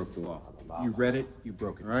 Because you broke the law. You read it, you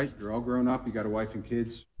broke it, all right? You're all grown up, you got a wife and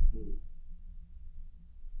kids.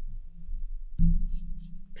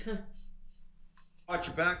 Watch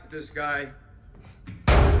your back with this guy.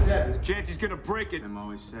 There's a chance he's gonna break it. Tim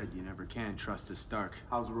always said you never can trust a Stark.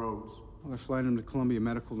 How's Rhodes? Well, they're flying him to Columbia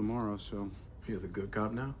Medical tomorrow, so... You're the good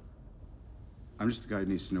cop now? I'm just the guy who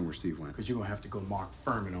needs to know where Steve went. Because you're going to have to go Mark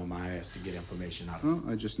Furman on my ass to get information out of him.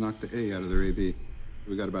 Well, I just knocked the A out of their AB.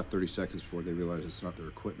 We got about 30 seconds before they realize it's not their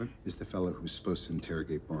equipment. It's the fellow who's supposed to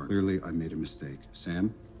interrogate Barnes. Clearly, I made a mistake.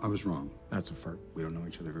 Sam, I was wrong. That's a first. We don't know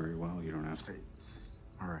each other very well. You don't have to.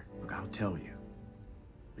 All right, look, I'll tell you.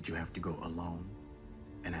 But you have to go alone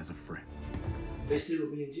and as a friend. They still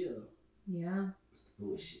gonna be in jail. Yeah. That's the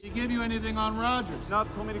bullshit. He give you anything on Rogers? No,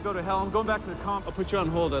 told me to go to hell. I'm going back to the comp. I'll put you on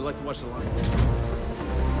hold. I'd like to watch the line.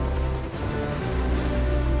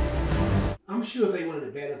 I'm sure if they wanted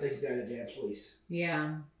it bad, I think they're in a damn place.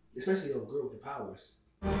 Yeah. Especially the old girl with the powers.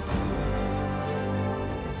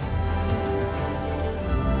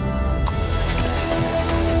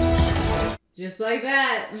 Just like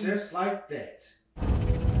that. Just like that.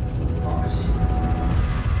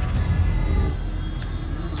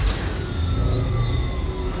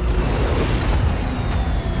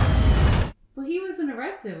 Well, he wasn't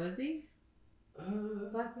arrested, was he?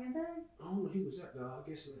 Black Panther? I don't know. He was up, though. I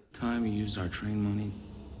guess not. Time we used our train money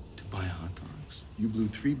to buy hot dogs. You blew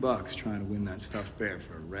 $3 trying to win that stuffed bear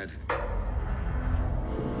for a redhead.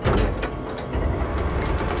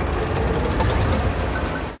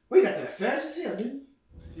 We got that fast as hell, dude.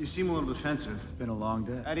 You seem a little defensive. It's been a long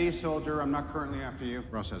day. At ease, soldier. I'm not currently after you.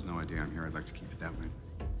 Ross has no idea I'm here. I'd like to keep it that way.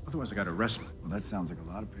 Otherwise, I gotta arrest him. Well, that sounds like a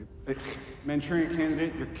lot of people. Manchurian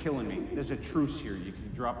candidate, you're killing me. There's a truce here. You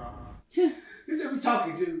can drop. He said we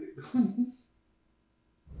talking, dude.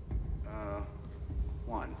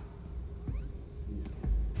 One.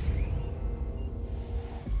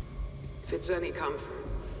 If it's any comfort,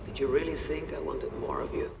 did you really think I wanted more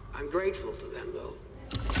of you? I'm grateful to them, though.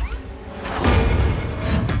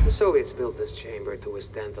 The Soviets built this chamber to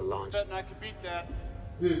withstand the launch. Betting I could beat that.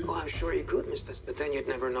 Oh, I'm sure you could, mister, but then you'd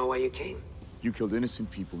never know why you came. You killed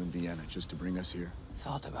innocent people in Vienna just to bring us here.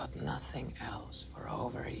 Thought about nothing else for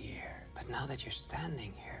over a year. But now that you're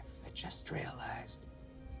standing here, I just realized.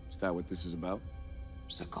 Is that what this is about?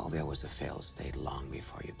 Sokovia was a failed state long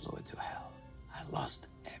before you blew it to hell. I lost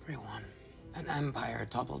everyone. An empire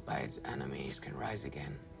toppled by its enemies can rise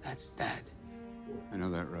again. That's dead. I know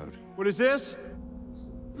that road. What is this?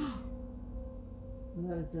 That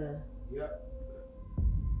was the... Yep.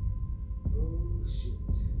 Oh, shit.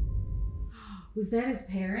 Was that his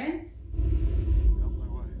parents?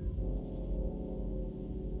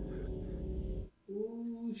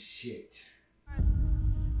 Oh, shit.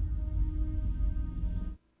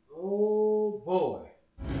 Oh, boy.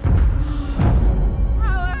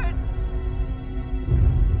 Howard!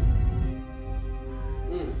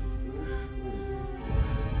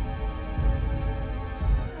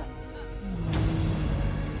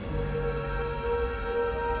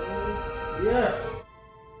 Yeah.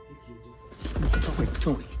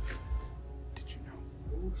 Tony. Did you know?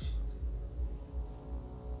 Oh, shit.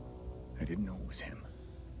 I didn't know it was him.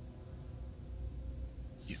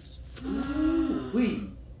 Yes. We.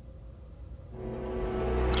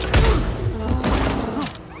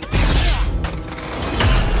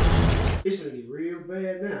 It's gonna get real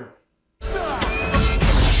bad now.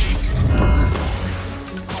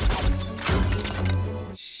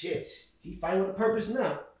 Shit. He fighting with a purpose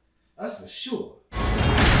now. That's for sure.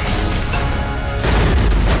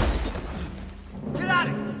 Get out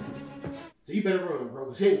of here! So you better run, bro,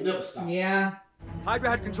 because he ain't never stop. Yeah. Hydra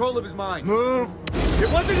had control of his mind. Move! It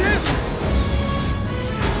wasn't him!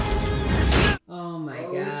 Oh my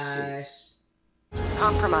gosh. It was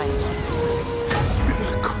compromised.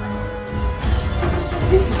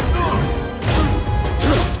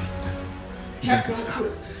 Yeah, stop.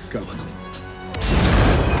 Go.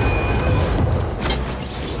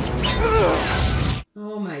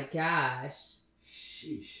 Oh my gosh.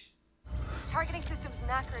 Sheesh. Targeting system's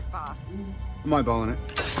knackered, boss. I'm eyeballing it.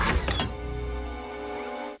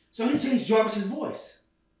 So he changed Jarvis's voice.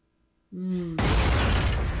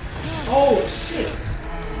 Oh, shit.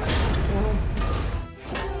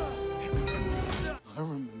 I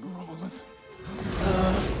remember all of it.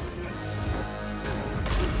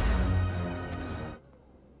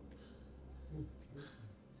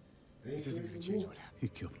 This isn't gonna change what happened. He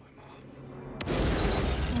killed my mom.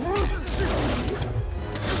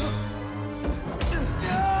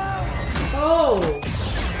 Oh!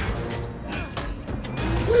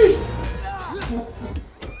 Wait!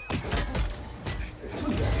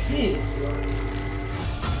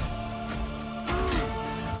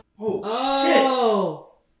 Oh, shit!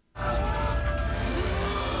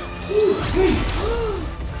 Ooh, wait!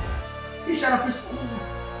 He shot off his...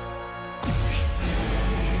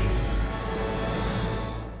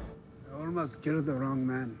 You almost killed the wrong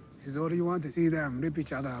man. This is all you want to see them rip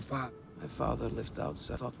each other apart. My father lived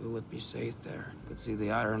outside. Thought we would be safe there. Could see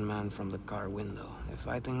the Iron Man from the car window. They're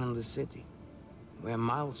fighting in the city. We're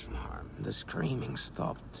miles from harm. The screaming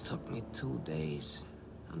stopped. Took me 2 days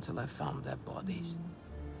until I found their bodies.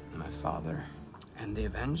 My father and the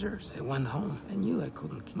Avengers, they went home. I knew I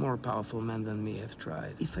couldn't kill. More powerful men than me have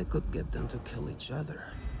tried. If I could get them to kill each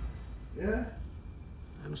other. Yeah?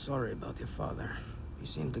 I'm sorry about your father. He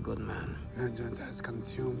seemed a good man. Vengeance has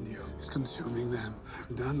consumed you. It's consuming them.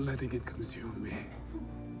 I'm done letting it consume me.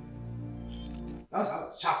 I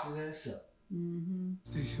was chopped his ass up.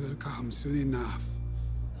 This will come soon enough.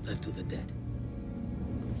 Led to the dead.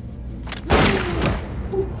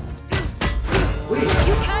 Wait.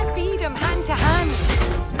 You can't beat him hand to hand.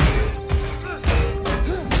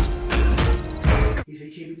 He said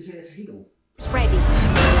he can't beat his ass, he gon'. It's ready.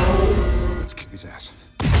 Let's kick his ass.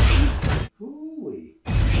 Ooh-wee.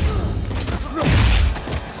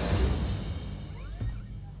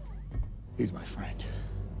 He's my friend.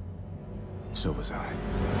 So was I.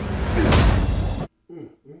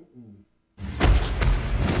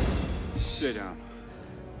 Sit down.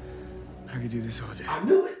 I could do this all day. I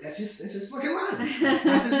knew it. That's his fucking line.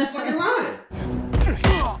 That's his fucking line.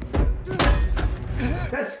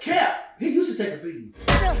 That's Cap. He used to take a beating.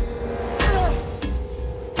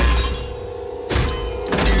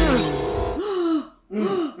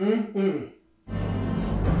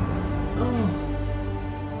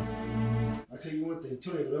 one thing,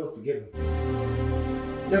 Tony will never forgive him.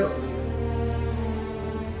 Never forgive him.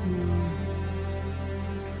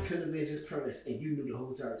 Couldn't avenge his parents, and you knew the whole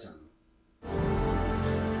entire time.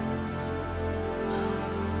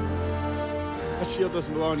 That shield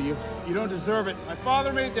doesn't belong to you. You don't deserve it. My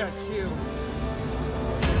father made that shield.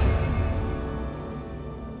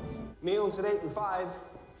 Meals at 8 and 5.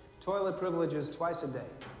 Toilet privileges twice a day.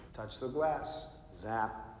 Touch the glass.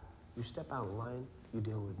 Zap. You step out of line, you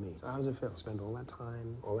deal with me. So how does it feel? Spend all that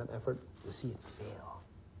time, all that effort, to see it fail.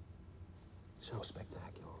 So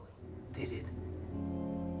spectacularly. Did it?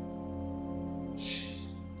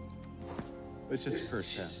 It's just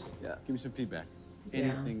first pass. Yeah. Give me some feedback. Yeah.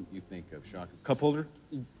 Anything you think of, Shocker. Cup holder?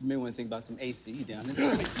 You may want to think about some AC down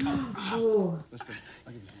there. Oh. Let's go.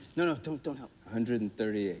 I'll give you No, don't help.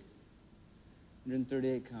 138.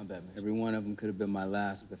 138 combat missions. Every one of them could have been my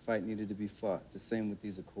last if the fight needed to be fought. It's the same with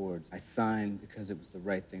these accords. I signed because it was the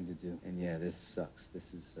right thing to do. And yeah, this sucks.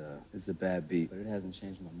 This is a bad beat, but it hasn't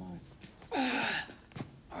changed my mind.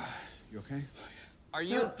 You okay? Are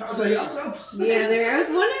you? Yeah, there. I was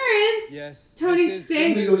wondering. Yes. Tony this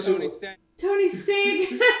Sting. is Tony Sting. Tony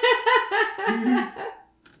Sting.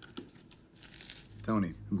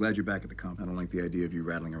 Tony, I'm glad you're back at the camp. I don't like the idea of you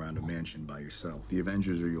rattling around a mansion by yourself. The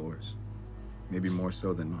Avengers are yours. Maybe more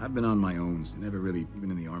so than I've been on my own, never really even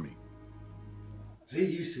in the army. He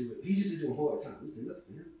used to it. He's used to doing a hard time. It's nothing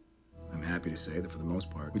for him. I'm happy to say that for the most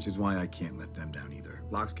part, which is why I can't let them down either.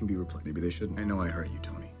 Locks can be replaced. Maybe they shouldn't. I know I hurt you,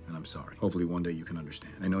 Tony, and I'm sorry. Hopefully one day you can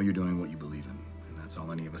understand. I know you're doing what you believe in, and that's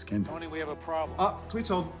all any of us can do. Tony, we have a problem. Please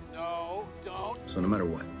hold. No, don't. So no matter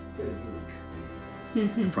what,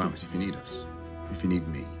 I promise, if you need us, if you need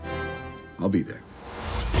me, I'll be there.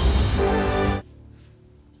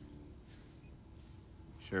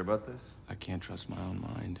 Sure about this? I can't trust my own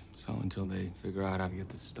mind. So until they figure out how to get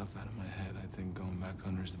this stuff out of my head, I think going back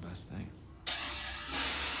under is the best thing.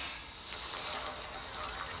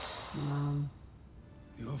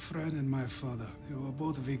 Your friend and my father, they were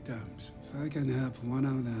both victims. If I can help one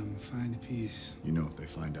of them find peace. You know if they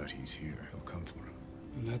find out he's here, he'll come for him.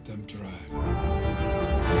 Let them try.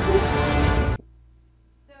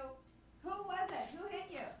 So, who was it? Who hit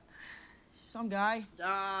you? Some guy.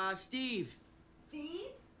 Steve.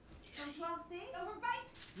 Steve? From 12C? Overbite?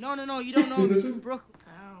 No, you don't know him. He's from Brooklyn.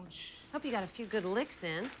 Ouch. Hope you got a few good licks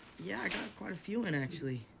in. Yeah, I got quite a few in,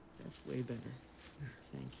 actually. That's way better.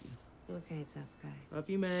 Thank you. Okay, tough guy. Love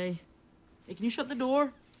you, May. Hey, can you shut the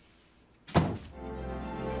door?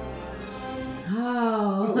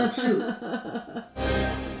 Oh. Shoot.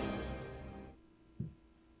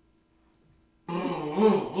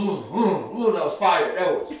 That was fire.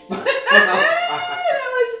 That was fire.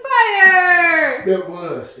 That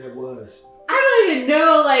was. I don't even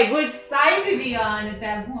know, like, which side to be on at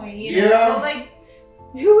that point, you know? Yeah. Like,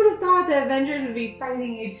 who would have thought the Avengers would be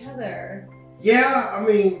fighting each other? Yeah, I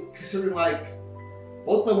mean, considering, like,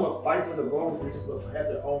 both of them were fighting for the wrong reasons, but have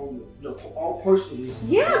their own, own personal reasons.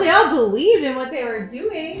 Yeah, they all believed in what they were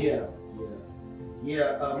doing. Yeah.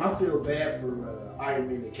 I feel bad for Iron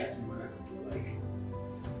Man and Captain America.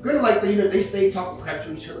 Granted, like, they stay talking crap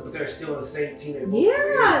to each other, but they're still on the same team. They're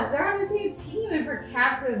They're on the same team, and for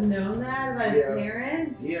Cap to have known that about his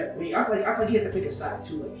parents. Yeah, I mean, I feel like he had to pick a side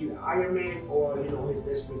too, like either Iron Man or his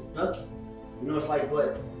best friend Bucky. It's like,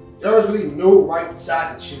 but there was really no right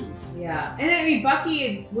side to choose. Yeah, and I mean,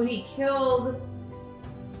 Bucky, when he killed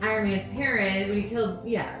Iron Man's parents, when he killed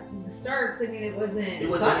the Starks, I mean, it wasn't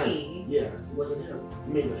Bucky. Him. Yeah, it wasn't him. I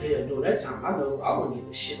mean, but hell, during that time, I know I wouldn't give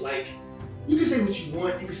a shit. Like, you can say what you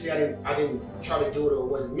want. You can say I didn't try to do it or it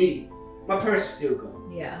wasn't me. My parents are still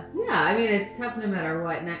gone. Yeah. I mean, it's tough no matter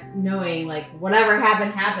what, not knowing like whatever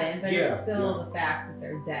happened, but it's still the facts that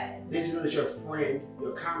they're dead. Then you know that your friend,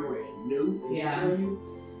 your comrade knew and didn't tell you.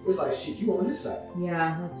 It was like, shit, you on his side.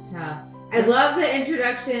 Yeah, that's tough. I love the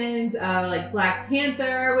introductions of like Black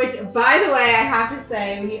Panther, which, by the way, I have to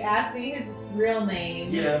say, when you asked me his real name,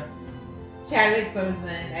 Chadwick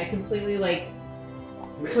Boseman, I completely like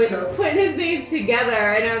put his names together,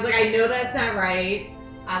 and I was like, I know that's not right.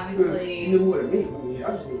 Obviously, you knew what it meant.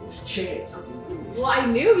 I just knew it was Chad something. Well, I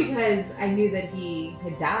knew because I knew that he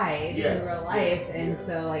had died in real life, and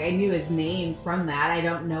so like I knew his name from that. I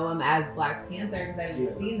don't know him as Black Panther because I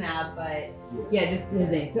haven't seen that, but just his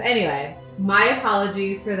name. So anyway, my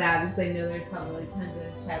apologies for that because I know there's probably tons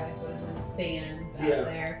of Chadwick Boseman fans out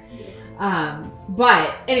there.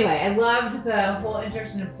 But anyway, I loved the whole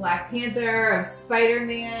introduction of Black Panther, of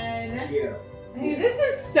Spider-Man. I mean, this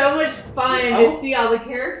is so much fun to see all the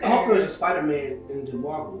characters. I hope there's a Spider-Man in the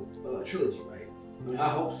Marvel trilogy, right? I mean, I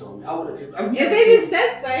hope so. I would have. If they just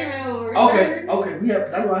said Spider-Man will return. Okay, we have,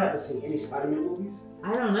 because I know I haven't seen any Spider-Man movies.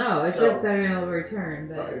 I don't know. It said Spider-Man will return,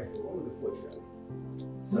 but. Okay, well, I'm looking forward to that.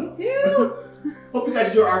 Me too. Hope you guys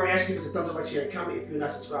enjoyed our reaction. Give us a thumbs up, like, share, and comment. If you're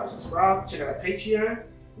not subscribed, subscribe. Check out our Patreon.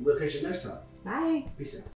 And we'll catch you next time. Bye. Peace out.